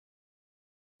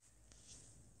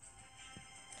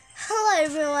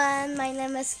everyone, my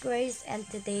name is Grace and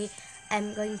today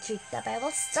I'm going to read the Bible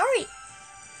story.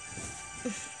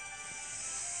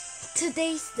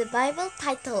 Today's the Bible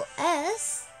title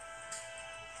is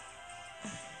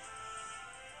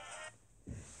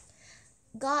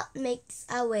God Makes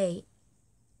a Way,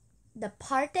 the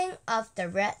Parting of the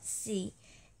Red Sea,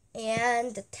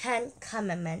 and the Ten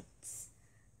Commandments.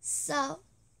 So,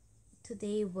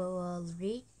 today we will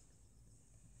read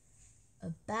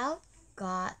about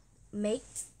God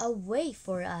makes a way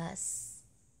for us.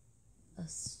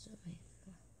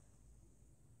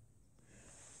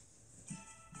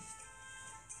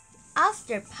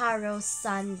 After Pharaoh's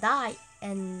son died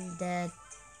in the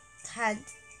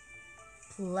 10th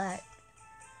plague,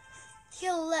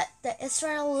 he let the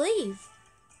Israel leave.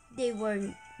 They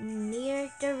were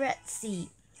near the Red Sea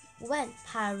when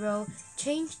Pharaoh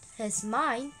changed his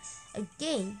mind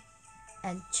again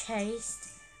and chased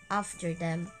after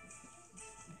them.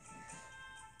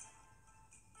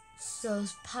 So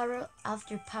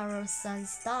after Pharaoh's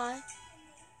sons died,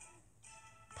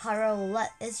 Pharaoh let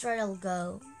Israel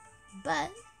go, but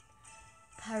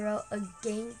Pharaoh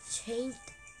again changed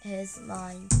his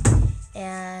mind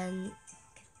and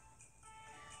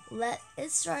let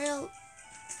Israel,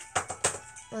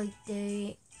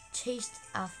 they chased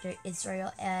after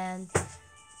Israel, and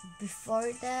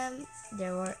before them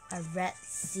there were a Red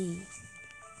Sea.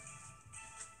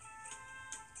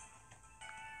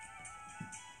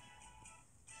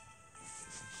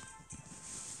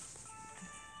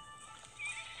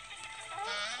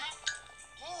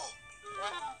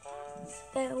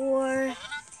 There were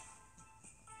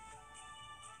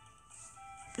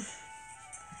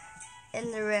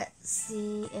in the Red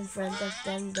Sea in front of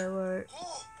them there were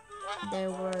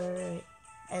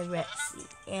a Red Sea,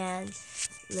 and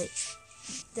like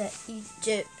the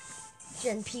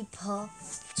Egyptian people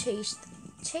chased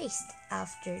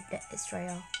after the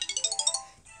Israel.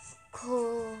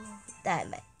 Cool.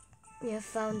 Damn it. We have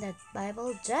found that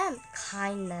Bible gem,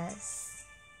 kindness.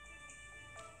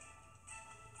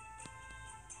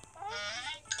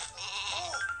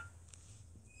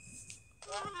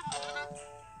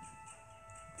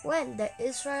 When the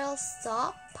Israelites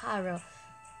saw Pharaoh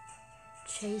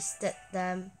chased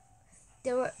them,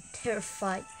 they were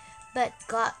terrified. But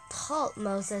God told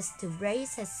Moses to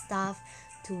raise his staff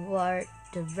toward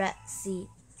the Red Sea.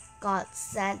 God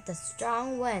sent a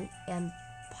strong wind and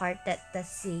parted the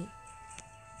sea.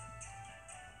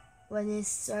 When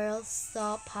Israel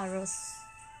saw Pharaoh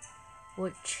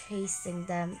were chasing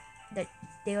them,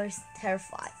 they were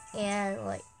terrified, and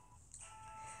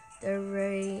they're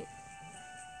very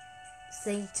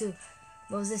saying to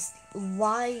Moses,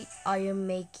 "Why are you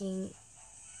making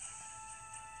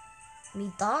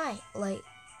me die?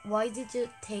 Why did you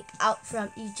take out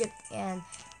from Egypt and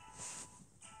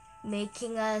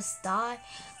making us die?"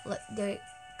 They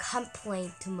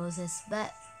complained to Moses,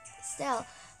 but still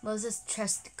Moses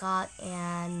trusted God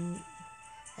and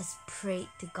has prayed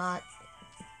to God.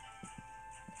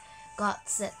 God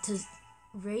said to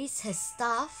raise his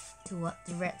staff toward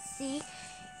the Red Sea,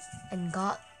 and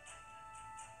God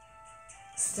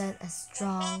sent a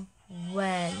strong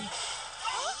wind.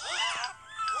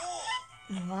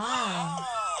 Wow.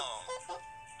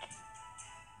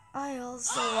 I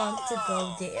also want to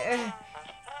go there.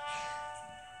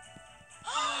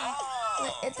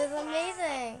 It is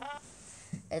amazing.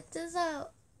 It is a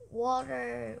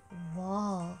water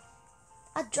wall.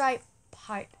 A dry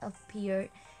part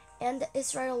appeared, and the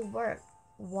Israel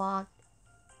walked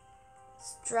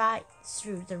straight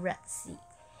through the Red Sea.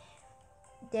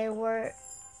 There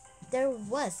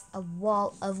was a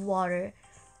wall of water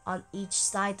on each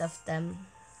side of them.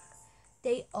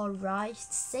 They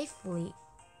arrived safely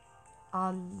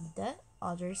on the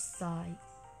other side.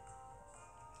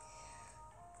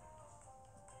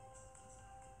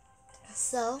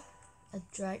 So a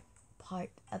dry part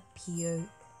appeared,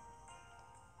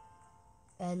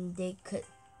 and they could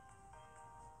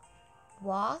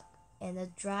walk in a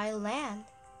dry land.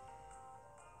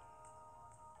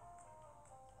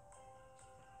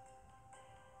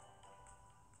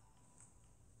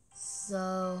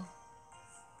 So,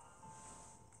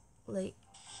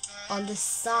 on the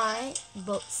side,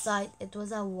 both sides, it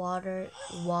was a water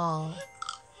wall.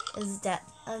 Is that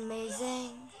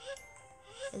amazing?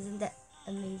 Isn't that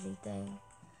amazing thing?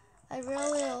 I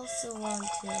really also want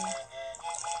to.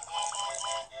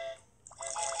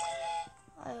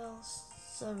 I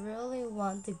also really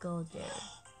want to go there.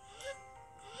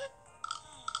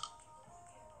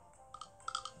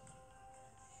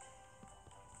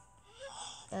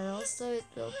 And also it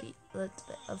will be a little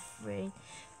bit afraid.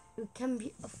 You can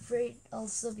be afraid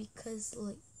also because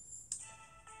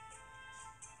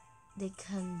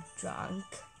became drunk.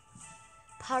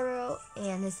 Pharaoh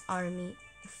and his army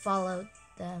followed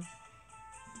them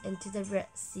into the Red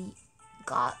Sea.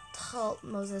 God told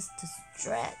Moses to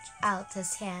stretch out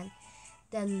his hand.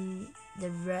 Then the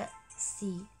Red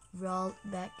Sea rolled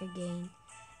back again,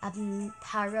 and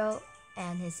Pharaoh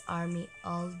and his army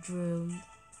all drowned.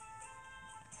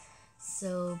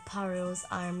 So Pharaoh's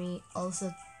army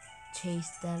also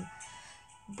chased them,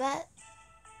 but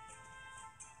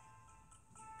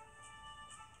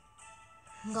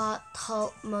God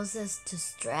told Moses to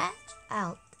stretch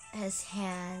out his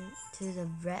hand to the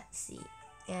Red Sea,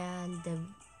 and the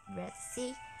Red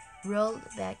Sea rolled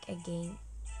back again,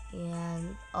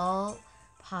 and all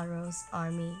Pharaoh's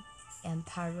army and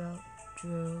Pharaoh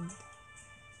drowned.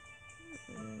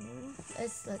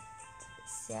 It's like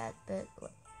sad, but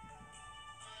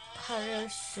Pharaoh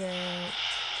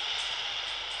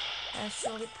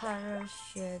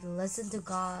should listen to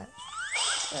God.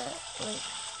 But there's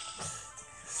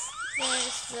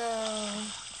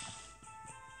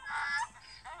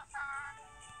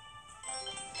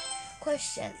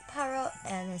question. Pharaoh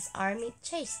and his army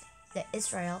chased the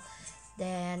Israel,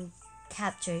 then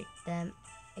captured them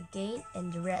again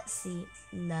in the Red Sea.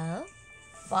 No,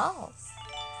 false.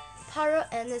 Pharaoh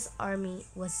and his army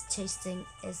was chasing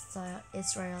Israel,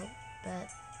 but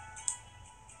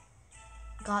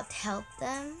God helped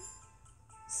them.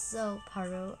 So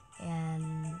Pharaoh,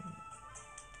 and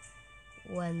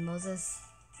when Moses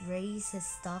raised his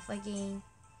staff again,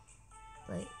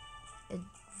 it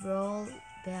rolled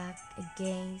back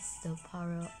against the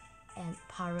Pharaoh, and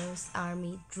Pharaoh's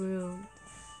army drowned.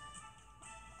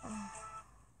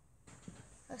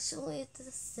 Actually, it's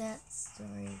a sad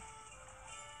story.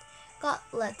 God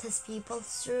led his people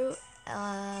through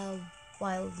a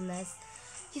wilderness.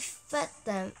 He fed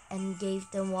them and gave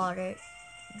them water.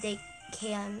 They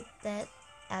camped at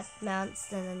Mount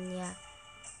Sinai,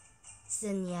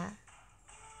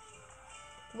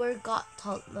 where God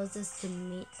told Moses to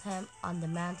meet him on the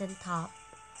mountain top.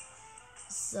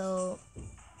 So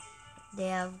they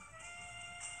have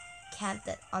camped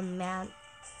on Mount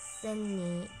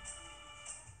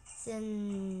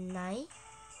Sinai,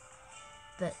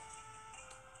 but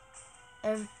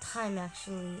every time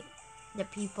actually the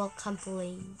people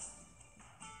complain.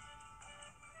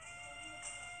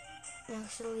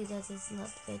 Actually, that is not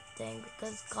a good thing,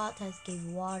 because God has gave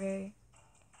water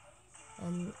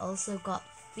and also God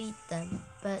feed them,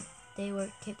 but they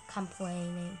were keep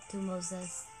complaining to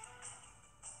Moses.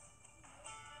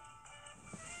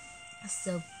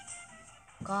 So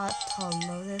God told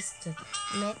Moses to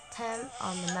meet him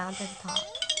on the mountain top.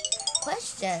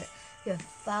 Question: you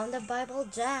found a Bible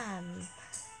gem.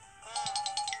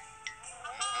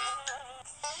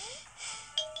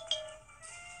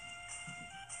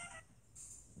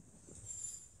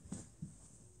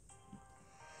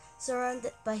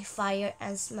 Surrounded by fire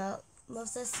and smoke,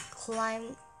 Moses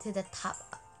climbed to the top,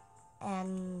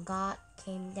 and God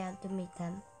came down to meet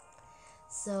him.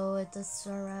 So it is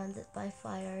surrounded by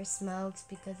fire, smokes,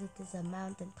 because it is a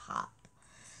mountain top.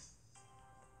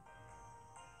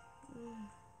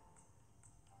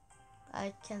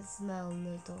 I can smell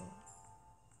noodle.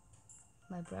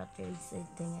 My brother is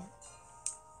eating it.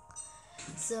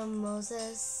 So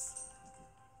Moses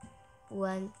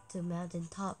went to mountain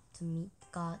top to meet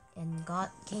God, and God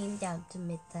came down to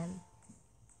meet them.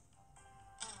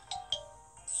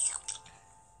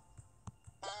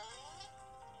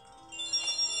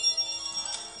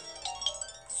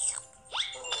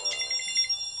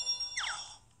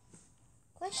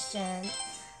 Question: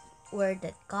 where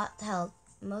did God help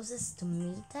Moses to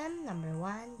meet him? Number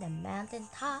 1, the mountain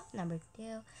top. Number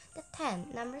 2, the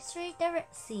tent. Number 3, the Red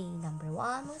Sea. Number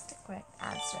 1 was the correct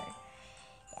answer.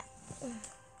 Yeah.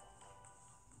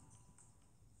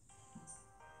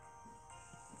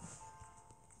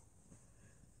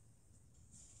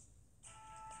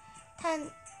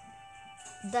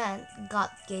 Then God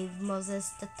gave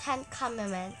Moses the 10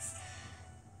 commandments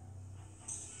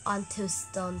on 2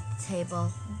 stone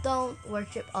table. Don't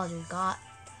worship other gods.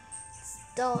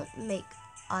 Don't make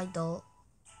idol.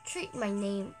 Treat my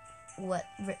name with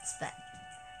respect.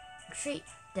 Treat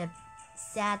the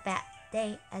Sabbath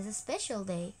day as a special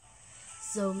day.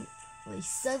 So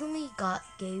suddenly God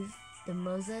gave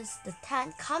Moses the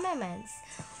 10 commandments,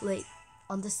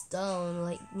 on the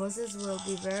stone. Moses will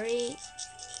be very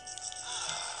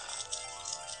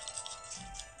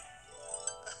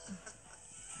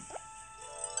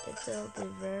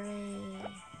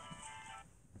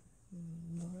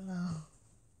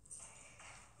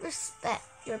respect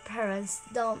your parents.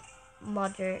 Don't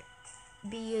mother.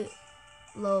 Be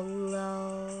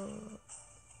loyal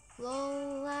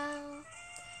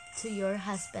to your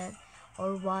husband.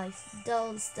 or wife,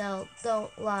 don't steal, don't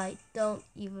lie, don't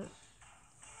even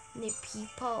need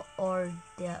people or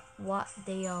what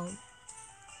they own.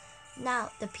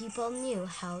 Now the people knew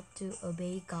how to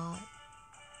obey God.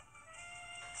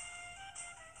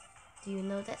 Do you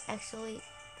know that actually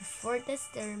before this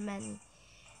there are many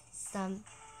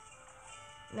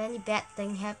bad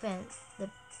things happened? The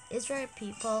Israel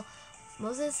people,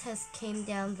 Moses didn't came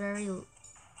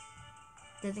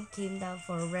down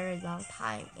for a very long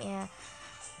time, and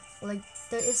like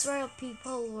the Israel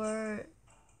people were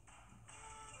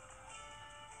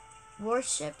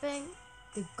worshipping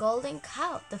the golden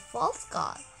cow, the false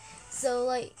god. So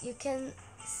like you can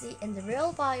see in the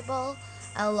real Bible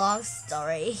a long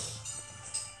story.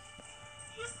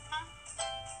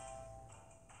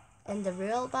 In the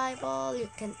real Bible you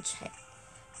can check,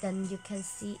 then you can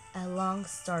see a long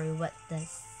story with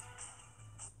this.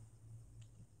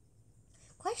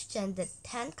 Question: Did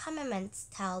 10 Commandments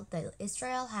tell the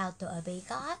Israel how to obey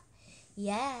God?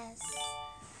 Yes.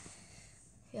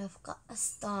 You have got a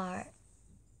star.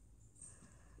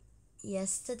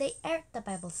 Yes, today aired the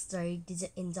Bible story. Did you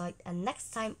enjoy it? And next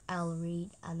time I'll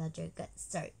read another good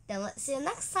story. Then let's see you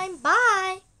next time.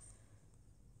 Bye!